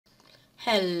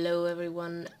Hello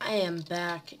everyone, I am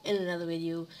back in another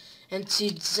video, and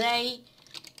today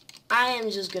I am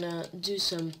just gonna do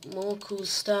some more cool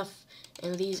stuff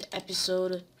in this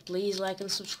episode. Please like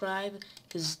and subscribe,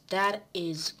 because that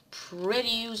is pretty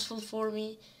useful for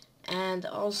me, and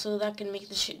also that can make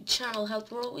the channel help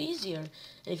grow easier. And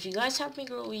if you guys help me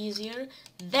grow easier,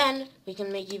 then we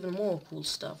can make even more cool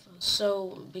stuff.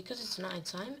 So because it's night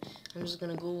time, I'm just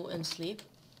gonna go and sleep.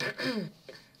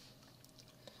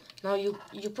 Now you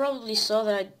probably saw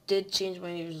that I did change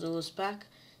my results pack.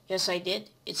 Yes, I did.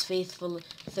 It's Faithful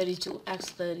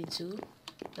 32x32.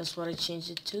 That's what I changed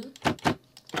it to.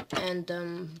 And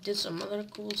did some other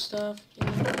cool stuff.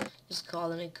 Just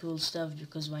calling it cool stuff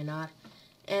because why not?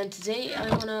 And today I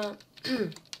wanna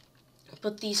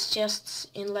put these chests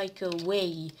in like a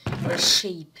way or a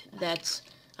shape that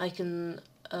I can.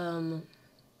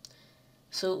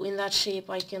 So in that shape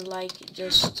I can like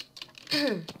just.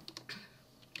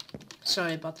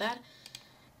 Sorry about that.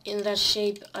 In that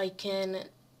shape, I can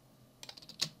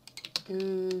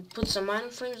put some iron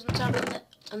frames on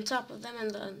top of them,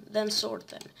 and then sort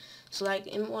them. So, like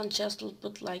in one chest, I'll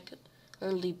put like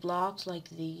only blocks like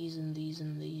these and these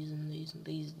and these and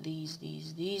these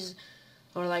and these,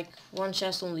 or like one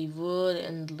chest only wood,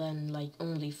 and then like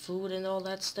only food and all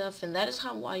that stuff. And that is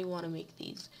how I want to make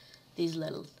these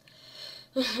little.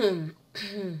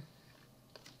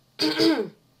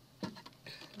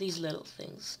 These little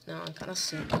things. Now I'm kind of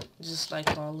sick, just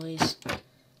like always.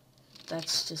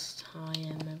 That's just how I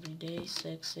am every day.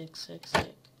 Sick.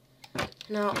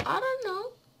 Now I don't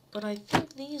know, but I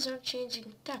think these are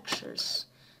changing textures.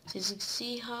 So you can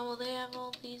see how they have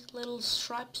all these little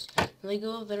stripes. They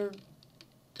go there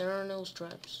are no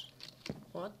stripes.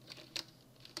 What?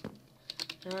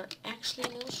 There are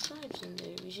actually no stripes in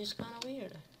there, which is kind of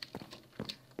weird.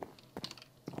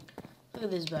 Look at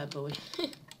this bad boy.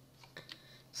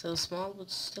 So small,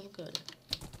 but still good.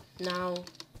 Now,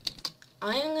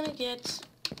 I am gonna get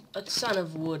a ton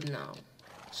of wood now.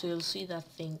 So you'll see that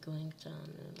thing going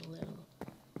down in a little.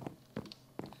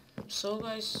 So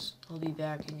guys, I'll be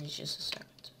back in just a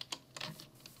second.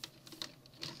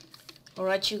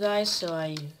 Alright you guys, so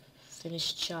I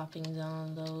finished chopping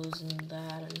down those and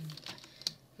that and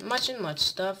much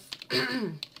stuff.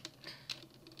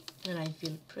 And I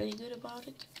feel pretty good about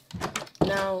it.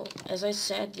 Now, as I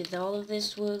said, with all of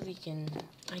this wood, I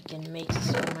can make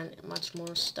much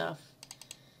more stuff.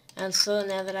 And so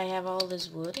now that I have all this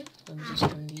wood, I'm just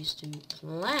going to use 2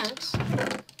 planks.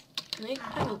 And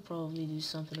I will probably do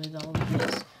something with all of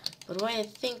these. But what I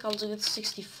think I'll do with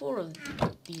 64 of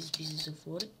these pieces of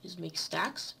wood is make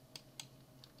stacks.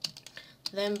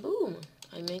 Then boom,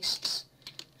 I mixed.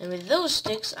 And with those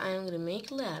sticks, I am going to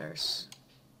make ladders.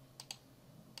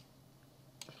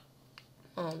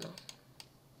 Oh no.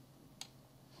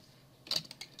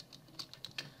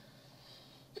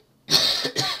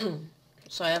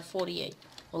 So I have 48.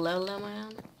 What level am I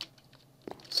on?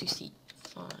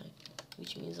 65.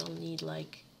 Which means I'll need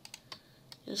like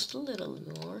just a little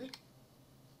more.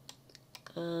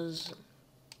 Because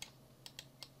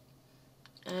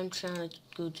I'm trying to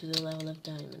go to the level of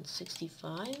diamond.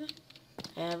 65.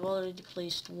 I have already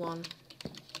placed one.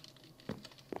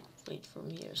 Wait from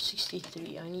here.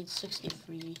 63. I need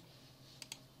 63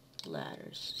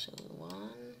 ladders. So 1,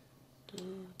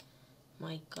 2.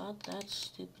 My god, that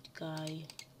stupid guy.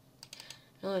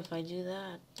 No, if I do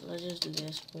that, let's just do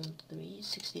this. 1, 3,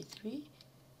 63.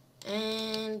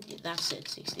 And that's it,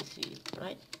 63,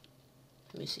 right?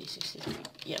 Let me see, 63.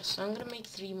 Yes, I'm gonna make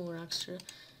 3 more extra,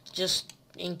 just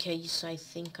in case I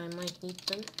think I might need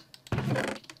them.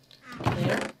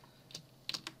 There.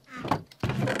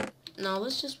 Now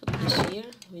let's just put this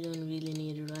here. We don't really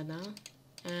need it right now.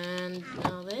 And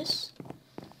now this.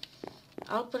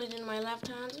 I'll put it in my left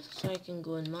hand so I can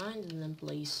go in mine and then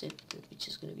place it, which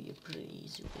is going to be a pretty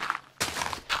easy way.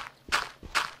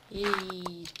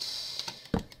 Yeet.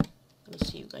 I'll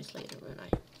see you guys later when I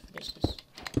finish this.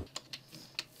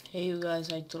 Hey you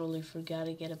guys, I totally forgot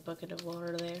to get a bucket of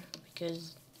water there,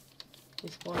 because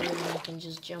with water I can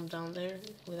just jump down there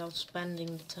without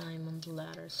spending the time on the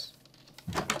ladders.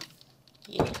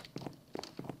 Yeah.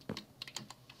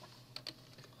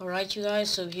 Alright you guys,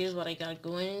 so here's what I got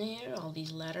going in here, all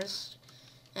these ladders,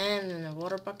 and in a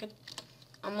water bucket.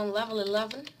 I'm on level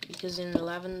 11, because in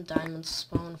 11 diamonds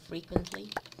spawn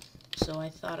frequently, so I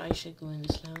thought I should go in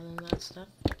this level and that stuff.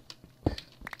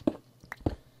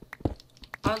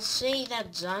 I'll say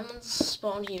that diamonds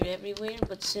spawn here everywhere,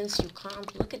 but since you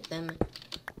can't look at them,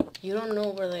 you don't know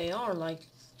where they are, like,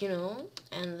 you know,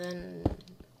 and then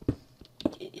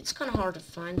it's kind of hard to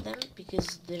find them,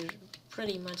 because they're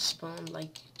pretty much spawned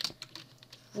like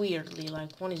weirdly,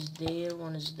 like one is there,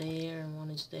 one is there, and one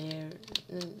is there.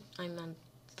 I meant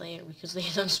there because they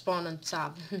don't spawn on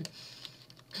top.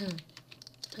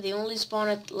 They only spawn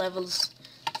at levels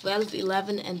 12,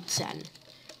 11, and 10.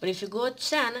 But if you go at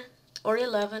 10 or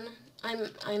 11,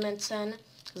 I meant 10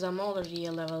 because I'm already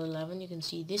at level 11. You can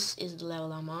see this is the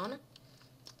level I'm on.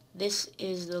 This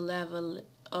is the level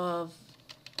of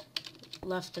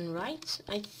left and right,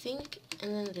 I think,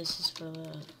 and then this is for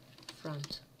the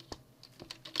front.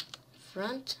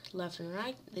 Front, left and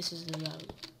right, this is the level,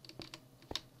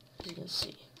 as you can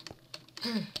see.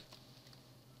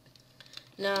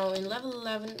 Now in level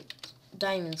 11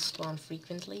 diamonds spawn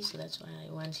frequently, so that's why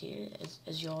I went here,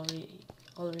 as you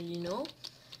already know.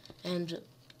 And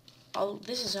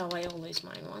this is how I always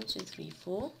mine. 1, 2, 3,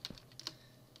 4.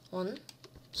 1,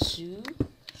 2,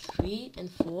 3,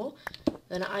 and 4.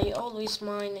 Then I always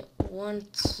mine 1,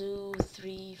 2,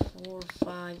 3, 4,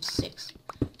 5, 6.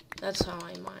 That's how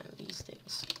I mine these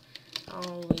things. I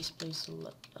always place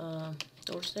the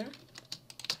doors there.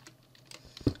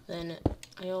 Then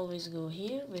I always go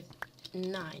here with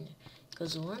 9.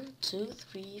 Because 1, 2,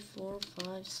 3, 4,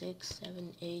 5, 6,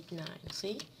 7, 8, 9.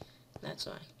 See? That's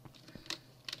why.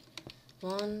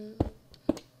 1.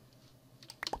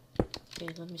 Okay,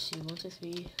 let me see. 1, 2,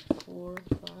 3, 4,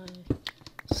 5,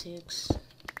 6,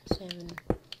 7,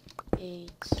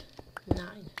 8, 9.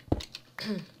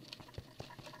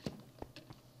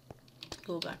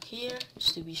 Go back here,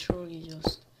 just to be sure. You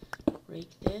just break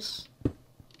this,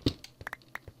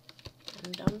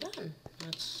 and I'm done.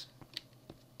 That's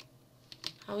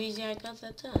how easy I got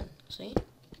that done. See?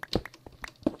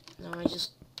 Now I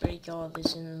just break all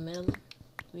this in the middle.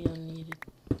 We don't need it.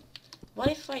 What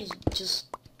if I just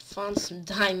found some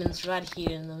diamonds right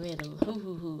here in the middle? Hoo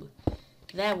hoo hoo.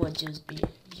 That would just be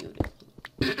beautiful.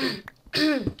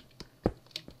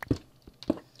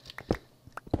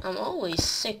 I'm always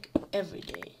sick every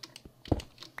day.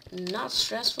 Not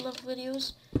stressful of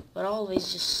videos, but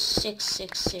always just sick.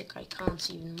 I can't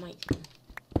even make them.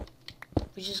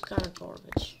 Which is kind of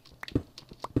garbage.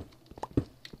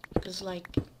 Because, like,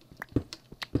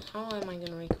 how am I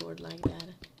gonna record like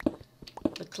that?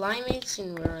 The climates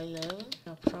in where I live,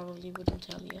 I probably wouldn't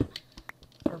tell you,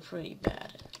 are pretty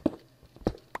bad.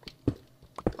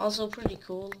 Also pretty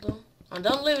cool though. I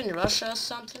don't live in Russia or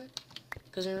something,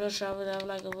 because in Russia I would have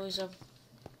like a voice of...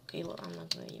 Okay, well, I'm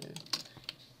not gonna even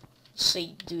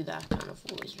say do that kind of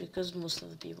voice, because most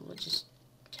of the people would just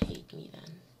hate me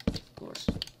then, of course.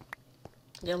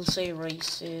 They'll say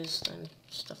racist and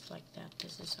stuff like that.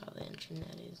 This is how the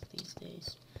internet is these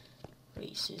days.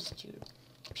 Racist, you're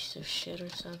a piece of shit or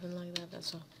something like that.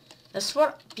 That's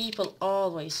what people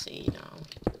always say now.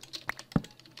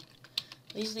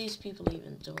 These days people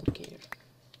even don't care.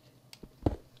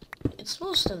 It's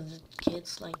most of the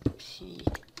kids, like the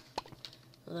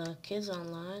kids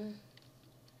online.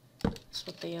 That's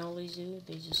what they always do.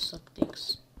 They just suck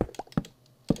dicks.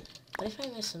 What if I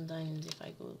miss some diamonds if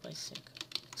I go by 6?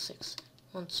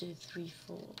 1, 2, 3,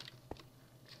 4.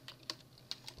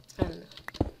 I don't know.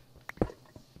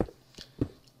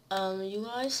 You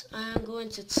guys, I'm going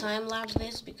to time lapse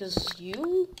this because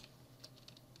you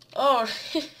are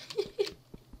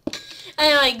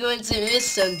am I going to miss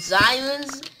some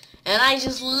diamonds, and I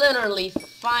just literally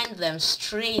find them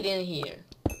straight in here.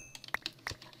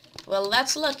 Well,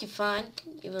 that's a lucky find,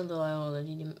 even though I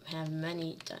already have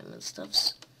many diamond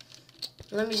stuffs.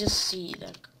 Let me just see,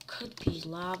 there could be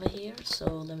lava here, so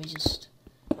let me just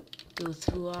go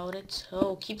throughout it.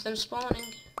 Oh, keep them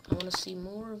spawning. I want to see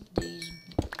more of these.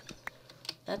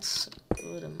 That's a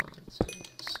good amount.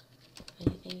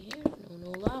 Anything here?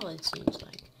 No lava, it seems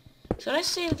like. Should I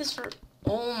save this for...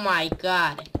 Oh my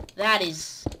god, that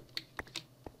is...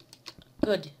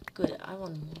 Good. I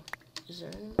want more. Is there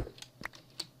any more?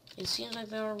 It seems like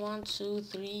there are 1, 2,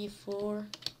 3, 4,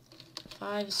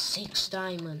 5, 6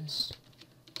 diamonds.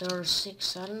 There are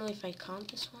 6. I don't know if I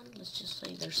count this one. Let's just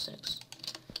say there's 6.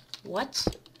 What?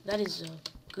 That is a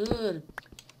good...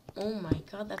 Oh my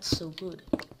god, that's so good.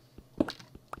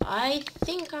 I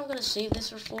think I'm gonna save this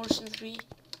for Fortune 3.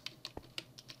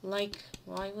 Like,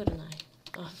 why wouldn't I?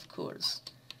 Of course.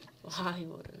 Why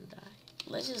wouldn't I?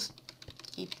 Let's just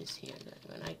keep this here then.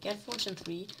 When I get Fortune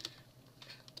 3,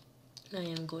 I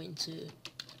am going to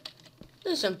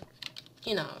do some,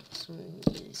 you know, some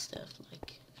easy stuff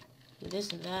like do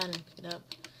this and that and pick it up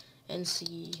and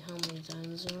see how many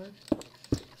diamonds there are.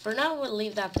 For now, we'll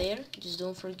leave that there. Just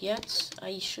don't forget,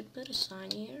 I should put a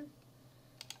sign here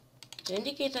to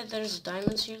indicate that there's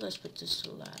diamonds here. Let's put this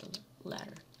to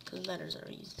ladder, because ladders are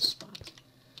easy to spot.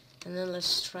 And then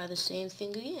let's try the same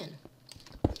thing again.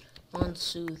 1,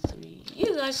 2, 3.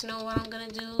 You guys know what I'm gonna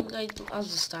do. I'll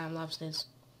just time lapse this.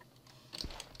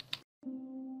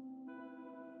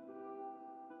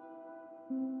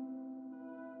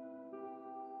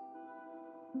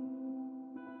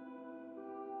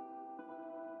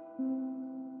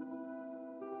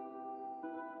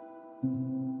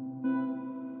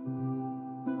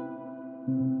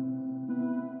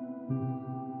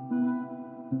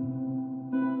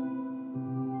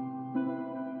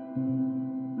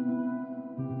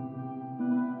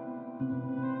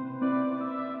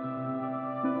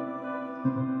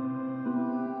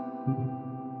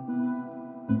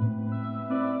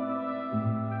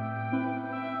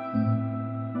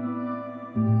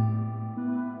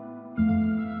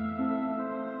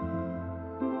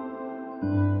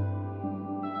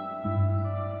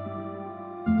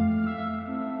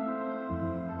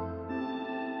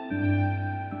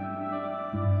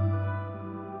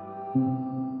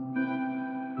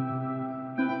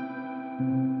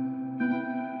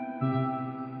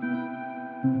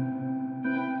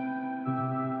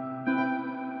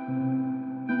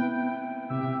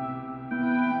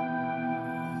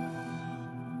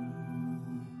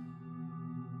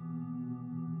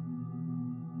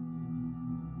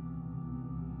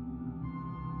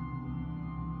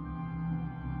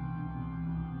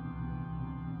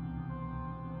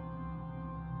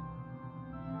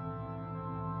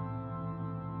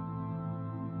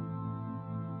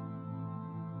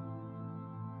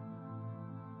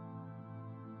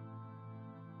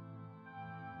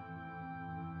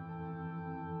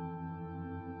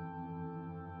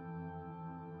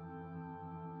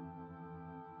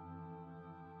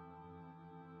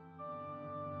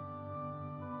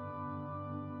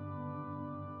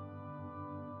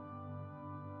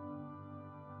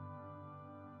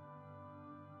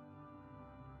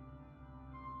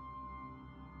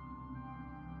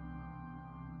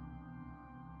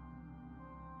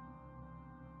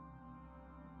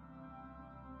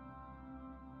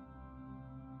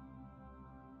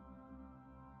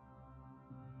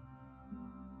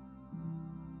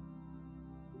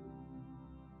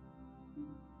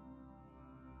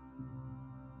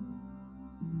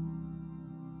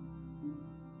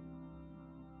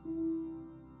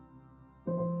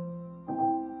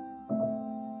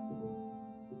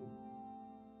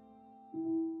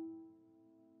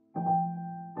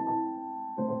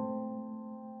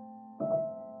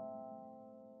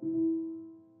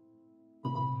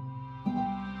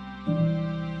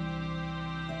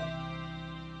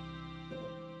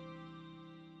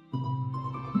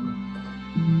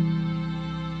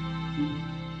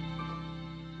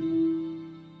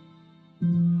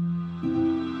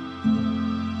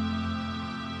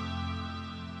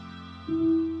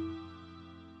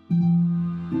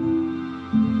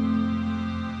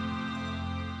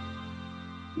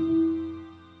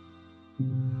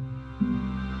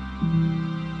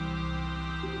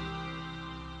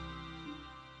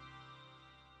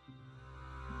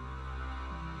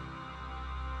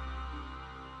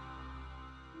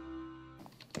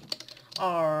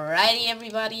 Alrighty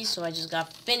everybody, so I just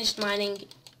got finished mining.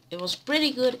 It was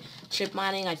pretty good trip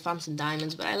mining. I found some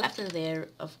diamonds, but I left them there,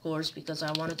 of course, because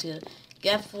I wanted to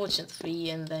get Fortune 3,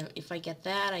 and then if I get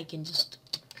that, I can just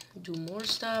do more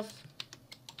stuff.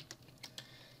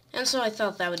 And so I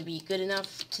thought that would be good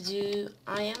enough to do.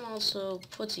 I am also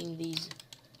putting these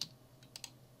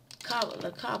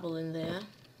cobble in there,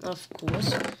 of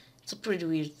course. It's a pretty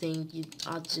weird thing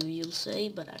I'd do, you'll say,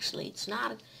 but actually it's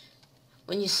not.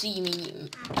 When you see me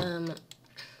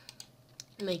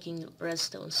making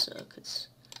redstone circuits,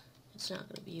 it's not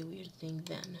gonna be a weird thing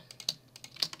then.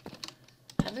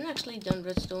 I haven't actually done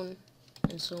redstone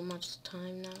in so much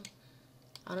time now.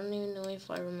 I don't even know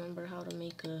if I remember how to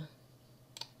make a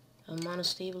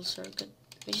monostable circuit,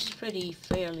 which is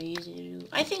fairly easy to do.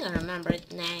 I think I remember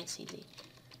it. Nah, it's easy.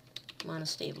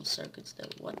 Monostable circuits though,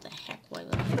 what the heck, why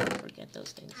would I ever forget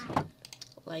those things?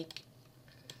 Like,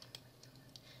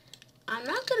 I'm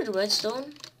not good at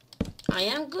redstone. I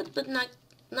am good, but not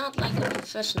like a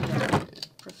professional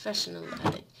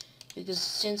at it. Because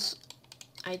since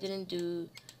I didn't do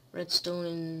redstone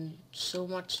in so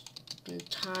much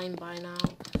time by now,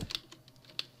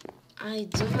 I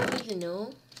don't really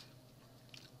know.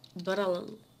 But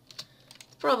I'll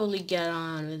probably get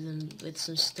on with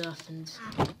some stuff and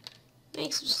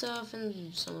make some stuff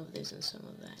and some of this and some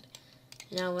of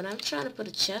that. Now when I'm trying to put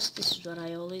a chest, this is what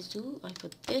I always do. I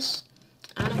put this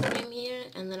on a frame here,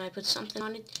 and then I put something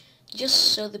on it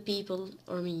just so the people,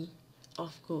 or me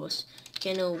of course,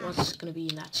 can know what's gonna be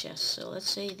in that chest. So let's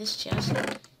say this chest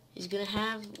is gonna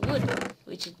have wood,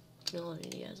 which it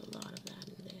already has a lot of that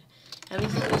in there.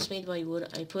 Everything that's made by wood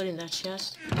I put in that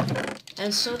chest,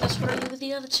 and so that's what I do with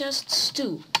the other chests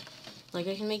too. Like,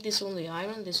 I can make this only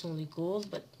iron, this only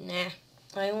gold, but nah,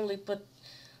 I only put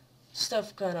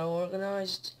stuff kinda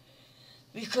organized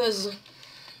because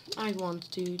I want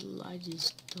to. I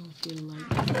just don't feel like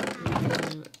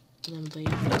them they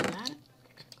like that.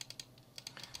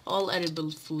 All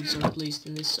edible foods are placed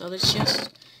in this other chest.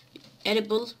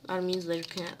 Edible, that means they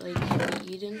can be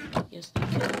eaten. Yes, they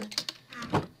can.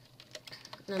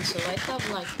 And so I thought,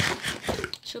 like,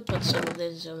 should put some of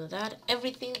this, some of that.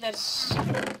 Everything that's...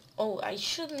 Oh, I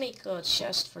should make a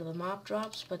chest for the mob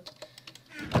drops, but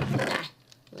nah.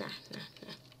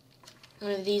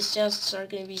 These chests are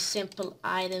gonna be simple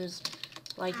items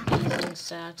like these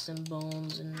sacks and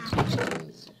bones and such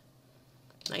things.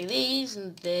 Like these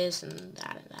and this and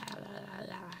that and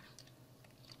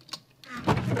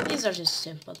that. These are just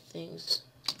simple things.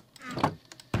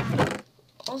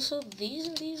 Also, these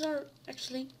and these are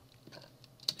actually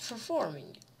for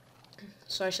farming,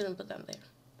 so I shouldn't put them there.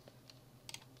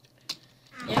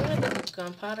 Yeah, I'm gonna put the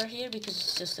gunpowder here because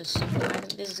it's just a simple item.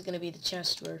 This is gonna be the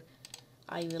chest where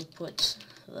I will put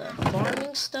the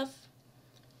farming stuff.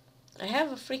 I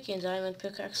have a freaking diamond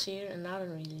pickaxe here, and I don't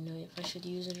really know if I should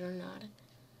use it or not.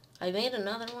 I made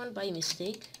another one by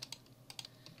mistake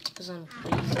because I'm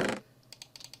crazy,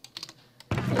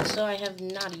 and so I have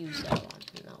not used that one.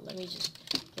 Now let me just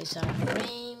place out a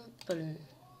frame, put in...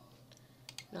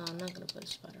 No, I'm not gonna put a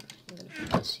spider. I'm gonna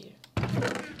put this here.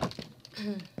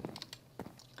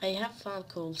 I have found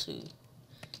coal too,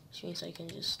 which means I can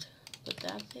just put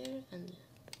that there and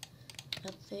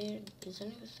that there. Is there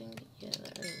anything? Yeah,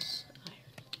 there is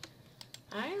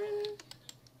iron. Iron,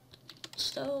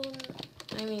 stone.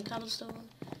 I mean cobblestone.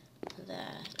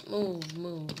 That.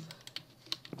 Move.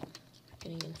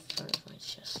 Getting in front of my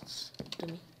chests.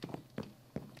 Dummy.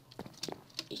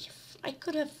 If I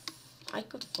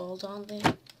could fall down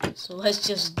there. So let's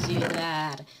just do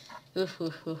that.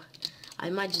 I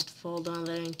might just fall down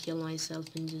there and kill myself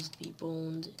and just be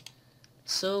boned.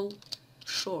 So,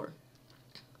 sure.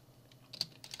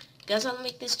 Guess I'll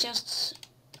make this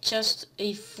chest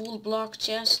a full block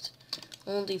chest.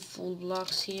 Only full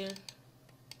blocks here.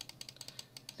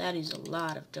 That is a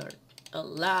lot of dirt. A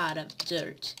lot of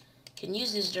dirt. Can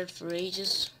use this dirt for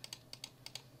ages.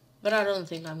 But I don't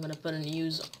think I'm gonna put any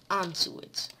use onto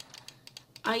it.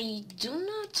 I do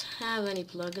not have any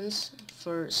plugins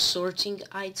for sorting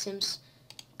items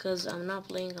because I'm not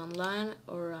playing online,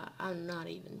 or I'm not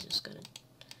even just gonna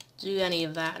do any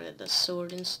of that with the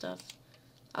sort and stuff.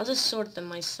 I'll just sort them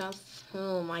myself.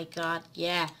 Oh my god,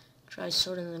 yeah. Try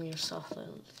sorting them yourself.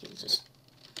 You'll just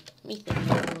make them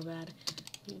more bad.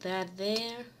 That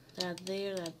there.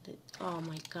 Oh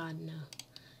my god, no.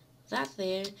 That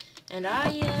there. And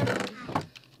I'm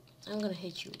gonna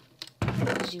hit you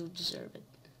because you deserve it.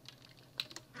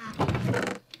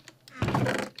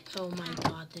 Oh my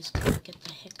god, this guy, get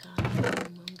the heck out of here.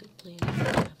 I'm gonna play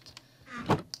Minecraft.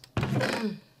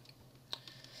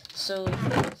 So,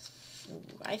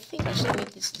 I think I should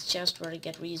make this the chest where I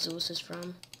get resources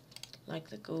from. like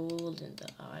the gold and the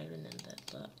iron and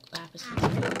the lapis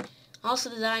lazuli. Also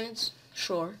the diamonds,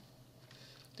 sure.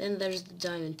 Then there's the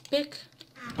diamond pick.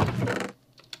 I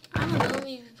don't know,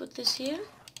 maybe put this here.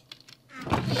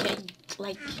 Okay,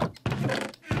 like,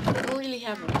 I don't really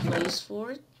have a place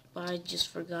for it, but I just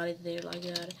forgot it there like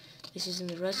that. This is in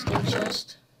the redstone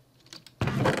chest.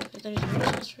 But there's no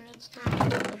chest for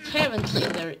redstone. Apparently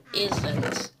there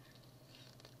isn't.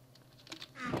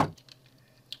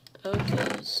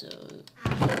 Okay, so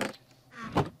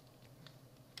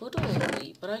put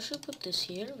only, but I should put this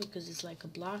here because it's like a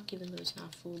block, even though it's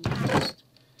not full. Just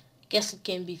guess it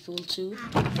can be full too.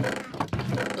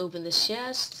 Open this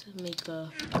chest, make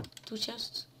two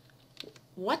chests.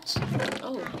 What?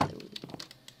 Oh,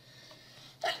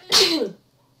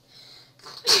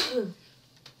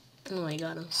 oh my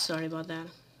god, I'm sorry about that.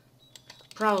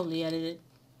 Probably edited,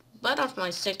 but of my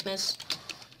sickness,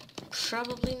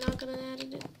 probably not gonna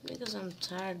edit it because I'm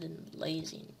tired and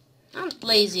lazy. I'm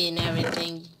lazy in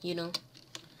everything, you know.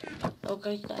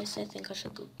 Okay, guys, I think I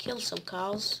should go kill some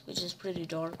cows, which is pretty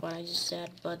dark what I just said,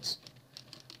 but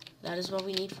that is what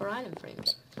we need for item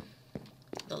frames.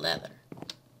 The leather.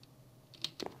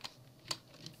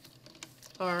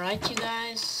 Alright, you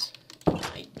guys.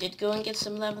 I did go and get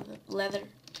some leather.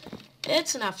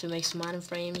 It's enough to make some item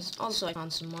frames. Also, I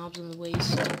found some mobs on the way,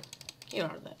 so here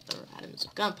are the items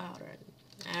of gunpowder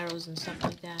and arrows and stuff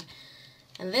like that.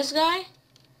 And this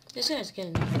guy's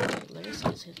getting... Let me see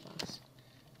his hitbox.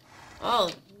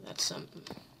 Oh, that's something.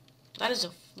 That is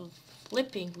a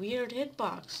flipping weird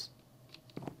hitbox.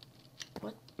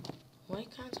 What? Why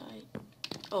can't I?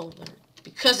 Oh,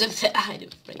 because of the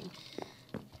item frame.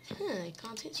 I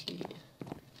can't hit you here.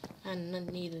 And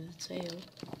neither the tail,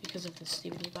 because of the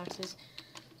stupid hitboxes.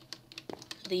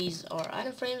 These are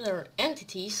item frames, are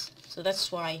entities, so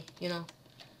that's why, you know,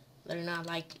 they're not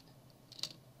like...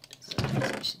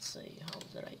 I should say, how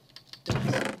did I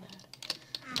say that?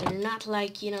 They're not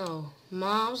like, you know,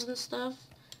 mobs and stuff,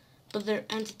 but they're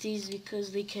entities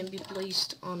because they can be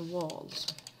placed on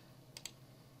walls.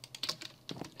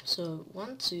 So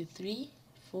 1, 2, 3,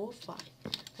 4, 5.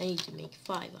 I need to make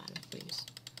 5 item frames.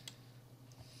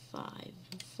 5,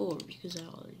 4 because I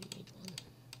already made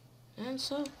one. And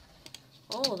so,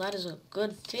 oh, that is a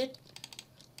good fit.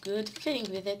 Good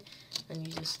fitting with it. And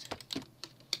you just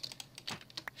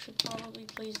should probably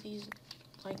place these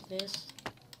like this.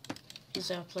 Because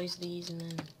I'll place these and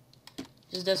then it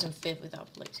just doesn't fit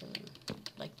without placing them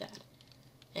like that.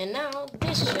 And now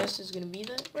this chest is going to be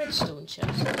the redstone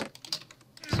chest.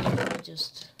 So if I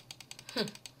just, if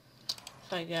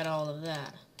I got all of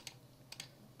that,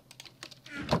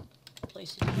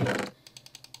 place it here.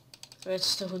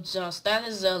 Redstone dust. That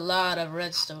is a lot of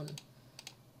redstone.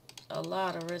 A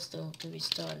lot of redstone to be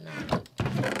starting out.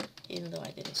 Even though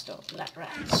I didn't start that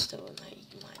redstone, I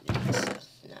minded myself.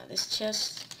 Now this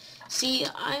chest. See,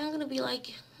 I'm gonna be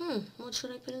like, what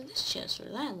should I put in this chest or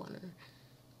that one? Or,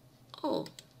 oh,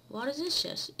 what is this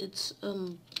chest? It's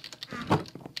a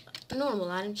normal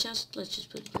item chest. Let's just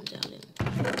put it down in.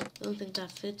 I don't think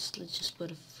that fits. Let's just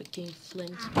put a freaking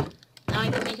flint. Now I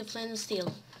can make a flint and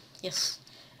steel. Yes.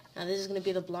 Now this is gonna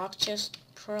be the block chest,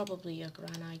 probably a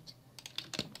granite.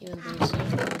 Even though it's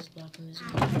this block and this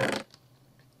one.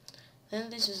 Then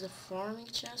this is the farming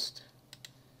chest.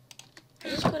 I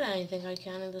just put anything I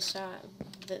can in the side,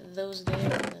 those there,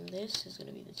 and then this is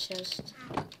gonna be the chest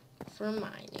for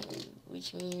mining,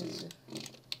 which means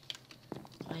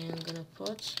I am gonna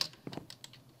put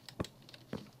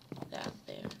that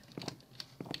there.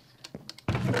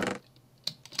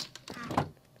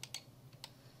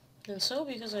 And so,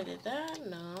 because I did that,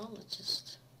 now let's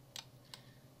just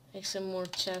make some more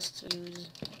chests to use.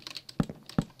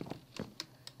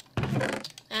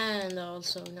 And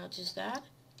also, not just that,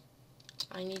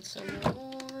 I need some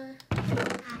more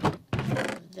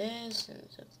of this, and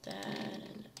of that,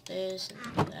 and of this, and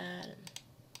of that, and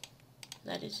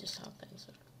that is just how things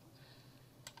are.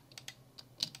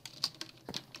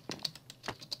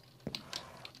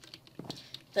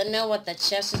 Don't know what that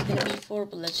chest is gonna be for,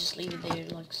 but let's just leave it there.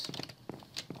 It looks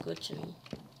good to me.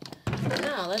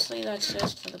 Now, let's leave that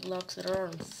chest for the blocks that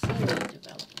aren't fully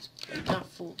developed. Like, not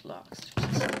full blocks,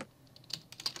 just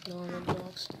normal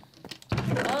blocks.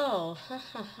 Oh,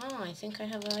 I think I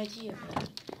have an idea of that.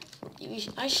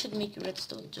 I should make a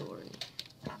redstone door.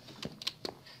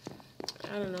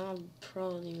 I don't know, I'll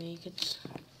probably make it.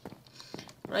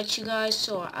 Right, you guys,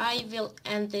 so I will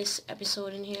end this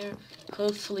episode in here.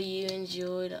 Hopefully you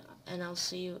enjoyed, and I'll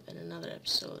see you in another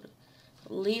episode.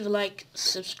 Leave a like,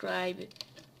 subscribe,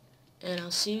 and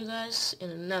I'll see you guys in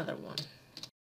another one.